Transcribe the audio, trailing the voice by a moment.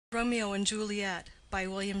Romeo and Juliet by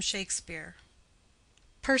William Shakespeare.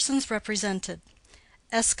 Persons represented: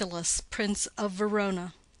 Aeschylus, Prince of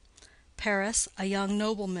Verona; Paris, a young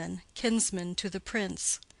nobleman, kinsman to the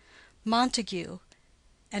prince; Montague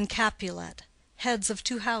and Capulet, heads of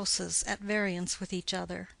two houses at variance with each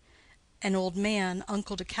other; an old man,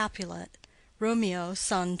 uncle to Capulet; Romeo,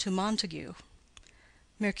 son to Montague;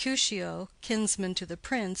 Mercutio, kinsman to the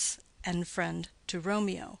prince and friend to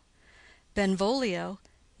Romeo; Benvolio,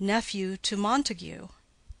 nephew to Montague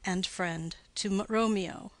and friend to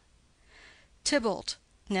Romeo; Tybalt,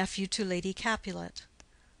 nephew to Lady Capulet;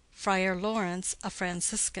 Friar Lawrence, a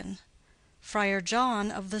Franciscan; Friar John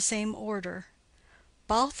of the same order;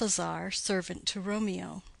 Balthazar, servant to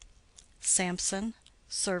Romeo; Samson,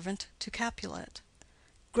 servant to Capulet;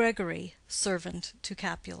 Gregory, servant to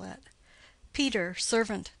Capulet; Peter,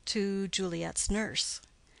 servant to Juliet's nurse;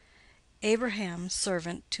 Abraham,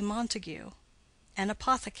 servant to Montague; an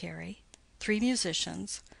apothecary; three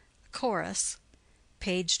musicians; a chorus;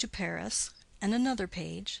 page to Paris, and another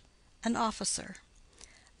page; an officer;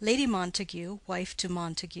 Lady Montague, wife to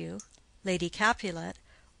Montague; Lady Capulet,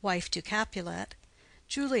 wife to Capulet;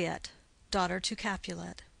 Juliet, daughter to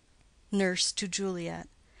Capulet; nurse to Juliet;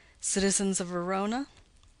 citizens of Verona;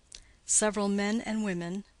 several men and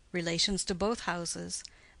women, relations to both houses;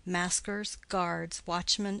 maskers, guards,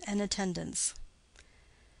 watchmen, and attendants.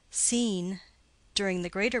 Scene, during the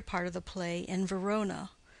greater part of the play, in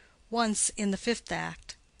Verona, once in the fifth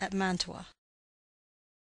act at Mantua.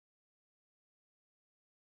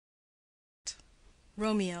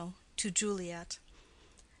 Romeo to Juliet.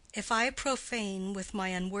 If I profane with my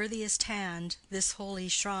unworthiest hand this holy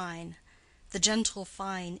shrine, the gentle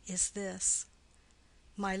fine is this: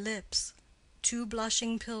 my lips, two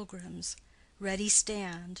blushing pilgrims, ready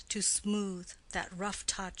stand to smooth that rough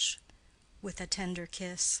touch with a tender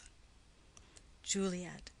kiss.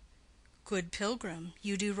 Juliet. Good pilgrim,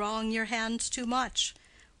 you do wrong your hands too much,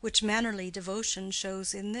 which mannerly devotion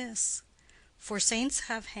shows in this: for saints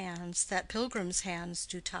have hands that pilgrims' hands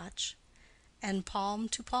do touch, and palm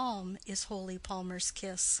to palm is holy palmer's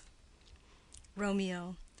kiss.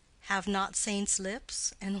 Romeo. Have not saints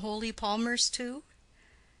lips, and holy palmers too?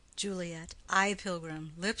 Juliet. Ay,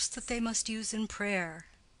 pilgrim, lips that they must use in prayer.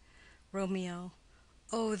 Romeo.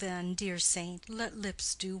 O then, dear saint, let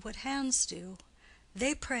lips do what hands do.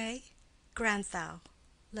 They pray, grant thou,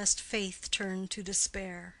 lest faith turn to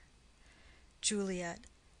despair. Juliet.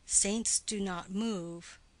 Saints do not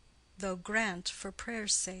move, though grant for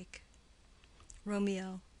prayer's sake.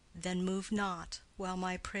 Romeo. Then move not, while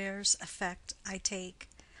my prayer's effect I take.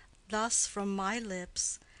 Thus from my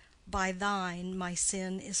lips, by thine my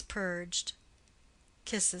sin is purged.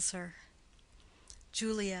 Kisses her.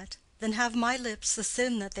 Juliet. Then have my lips the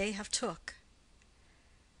sin that they have took.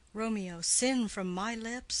 Romeo. Sin from my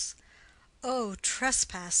lips? O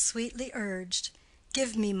trespass sweetly urged!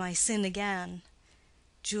 Give me my sin again.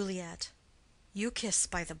 Juliet. You kiss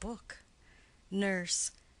by the book.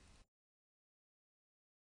 Nurse.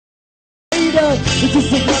 It's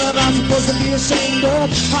just a girl I'm supposed to be ashamed of.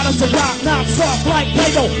 How does a rock not soft like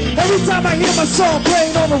Play-Doh? Every time I hear my song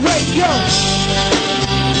playing on the radio.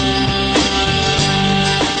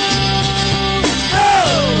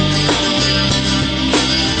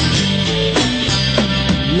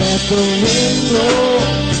 Let the wind blow,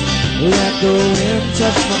 let the wind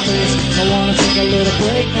touch my face. I wanna take a little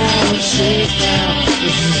break now and shake now.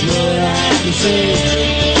 This is what I have to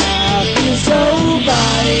say. I feel so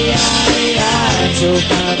body, so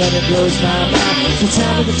fine that it blows my mind. So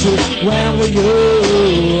tell me the truth, when will you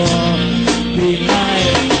be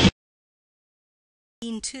mine?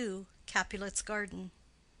 Scene 2, Capulet's garden.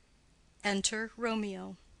 Enter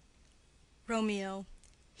Romeo. Romeo.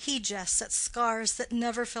 He jests at scars that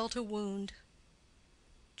never felt a wound.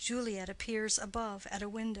 Juliet appears above at a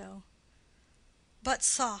window. But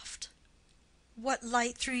soft! What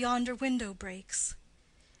light through yonder window breaks?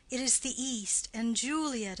 It is the east, and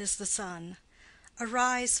Juliet is the sun.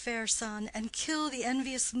 Arise, fair sun, and kill the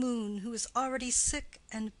envious moon, who is already sick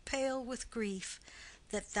and pale with grief,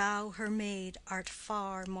 that thou, her maid, art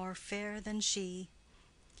far more fair than she.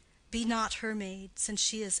 Be not her maid, since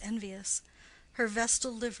she is envious. Her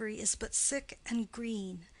vestal livery is but sick and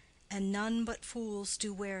green, and none but fools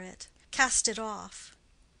do wear it. Cast it off.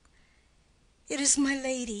 It is my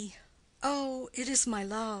lady. Oh, it is my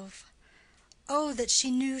love. Oh, that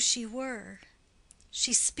she knew she were.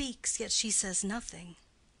 She speaks, yet she says nothing.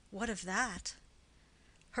 What of that?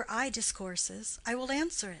 Her eye discourses. I will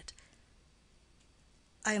answer it.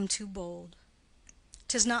 I am too bold.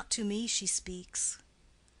 'Tis not to me she speaks.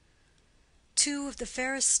 Two of the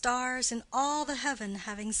fairest stars in all the heaven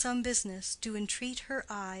having some business, do entreat her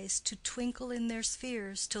eyes to twinkle in their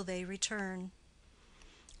spheres till they return.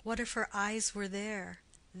 What if her eyes were there,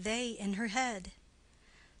 they in her head?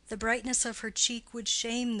 The brightness of her cheek would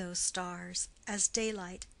shame those stars, as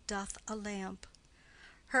daylight doth a lamp.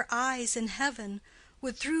 Her eyes in heaven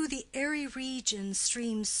would through the airy region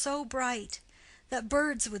stream so bright, that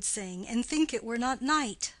birds would sing and think it were not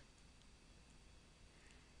night.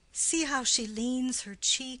 See how she leans her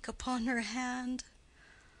cheek upon her hand.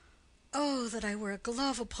 Oh, that I were a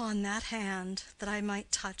glove upon that hand, that I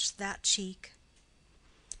might touch that cheek.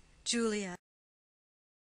 Juliet.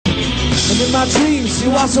 And in my dreams,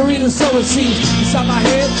 you also read and so it seems. Inside my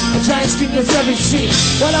head, a giant scream that's every scene.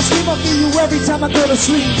 When I scream, I feel you every time I go to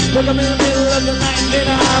sleep. Look, I'm in the middle of the night and then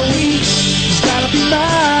I weep. She's gotta be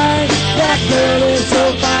mine. That girl is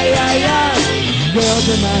so fire. Girls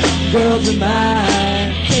are mine, girls are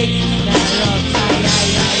mine. Take that up,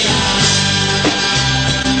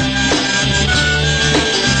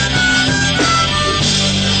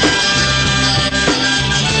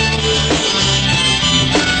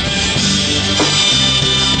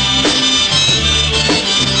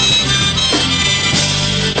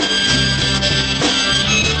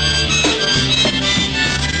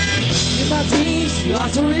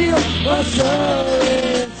 lots of real, but so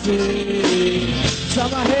empty.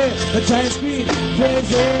 Inside my head, a giant screen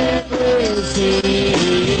plays everything.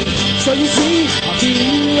 So you see, I feel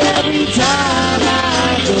you every time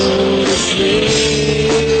I go to sleep.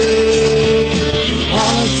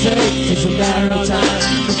 All it takes is a matter of time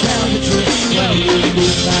to count the tricks when you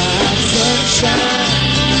move my sunshine.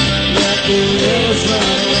 Let the rivers run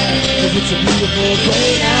away, 'cause it's a beautiful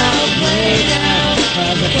day now,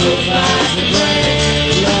 as I close my eyes and pray.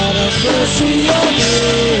 Lord of mercy on me.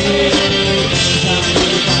 I'm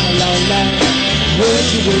really kind of lonely. Would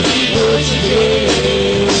you do?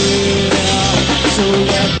 So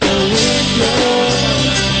let the wind blow.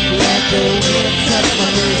 Let the wind touch my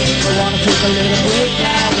face. I wanna take a little break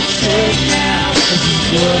now and shake now. This is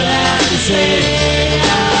what I have to say.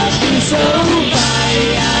 I'll be so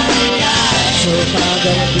fine. So fine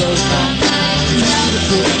that it blows my mind. Time to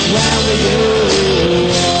sit around with you.